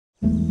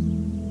Can't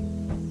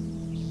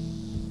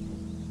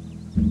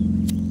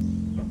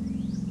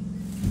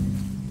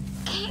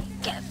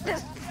get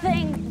this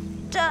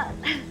thing done.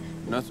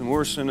 Nothing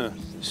worse than a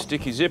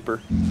sticky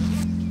zipper.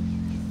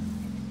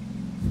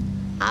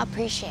 I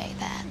appreciate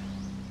that.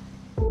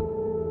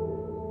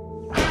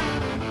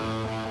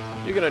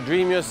 You're gonna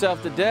dream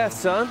yourself to death,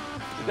 son.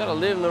 You gotta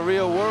live in the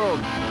real world.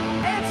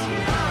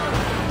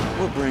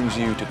 What brings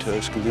you to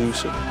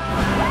Tuscaloosa?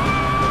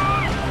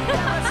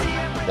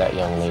 That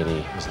young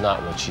lady is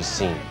not what she's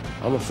seen.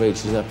 I'm afraid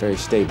she's not very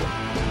stable.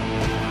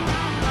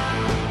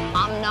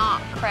 I'm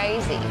not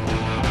crazy.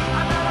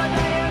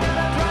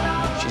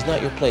 She's not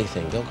your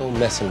plaything. Don't go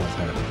messing with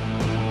her.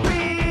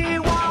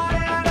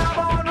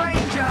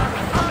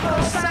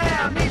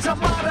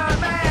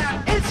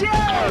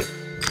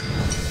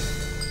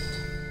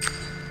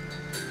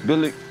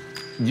 Billy,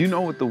 you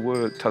know what the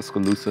word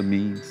Tuscaloosa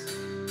means?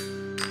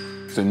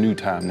 It's a new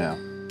time now.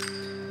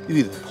 You're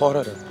either part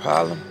of the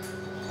problem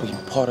or you're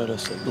part of the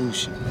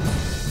solution.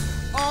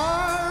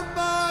 Our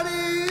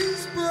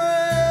bodies break,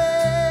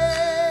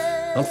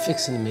 I'm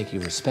fixing to make you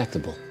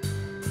respectable.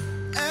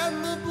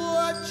 and the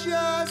blood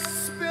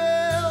just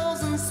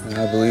spills and spills. And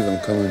I believe I'm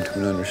coming to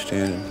an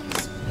understanding.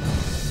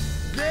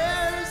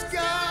 There's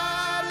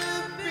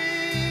gotta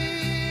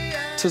be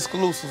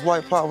Tuscaloosa's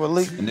white power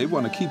elite. And they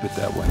want to keep it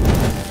that way.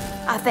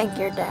 I think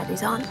your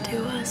daddy's on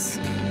to us.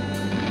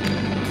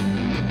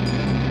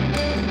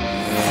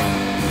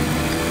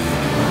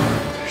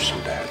 There's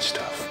some bad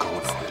stuff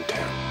going on in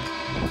town.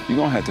 You're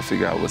going to have to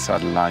figure out what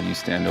side of the line you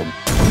stand on.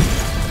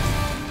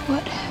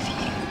 What have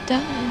you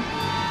done?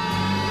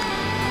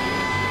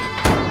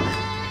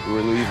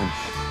 We're leaving.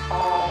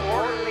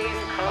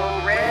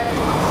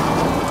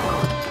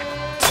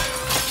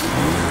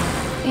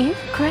 Are you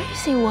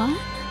crazy one?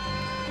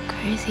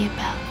 Crazy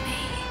about me?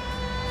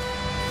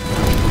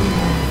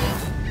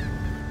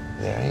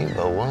 There ain't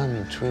but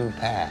one true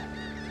path,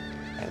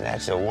 and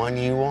that's the one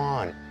you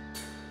want.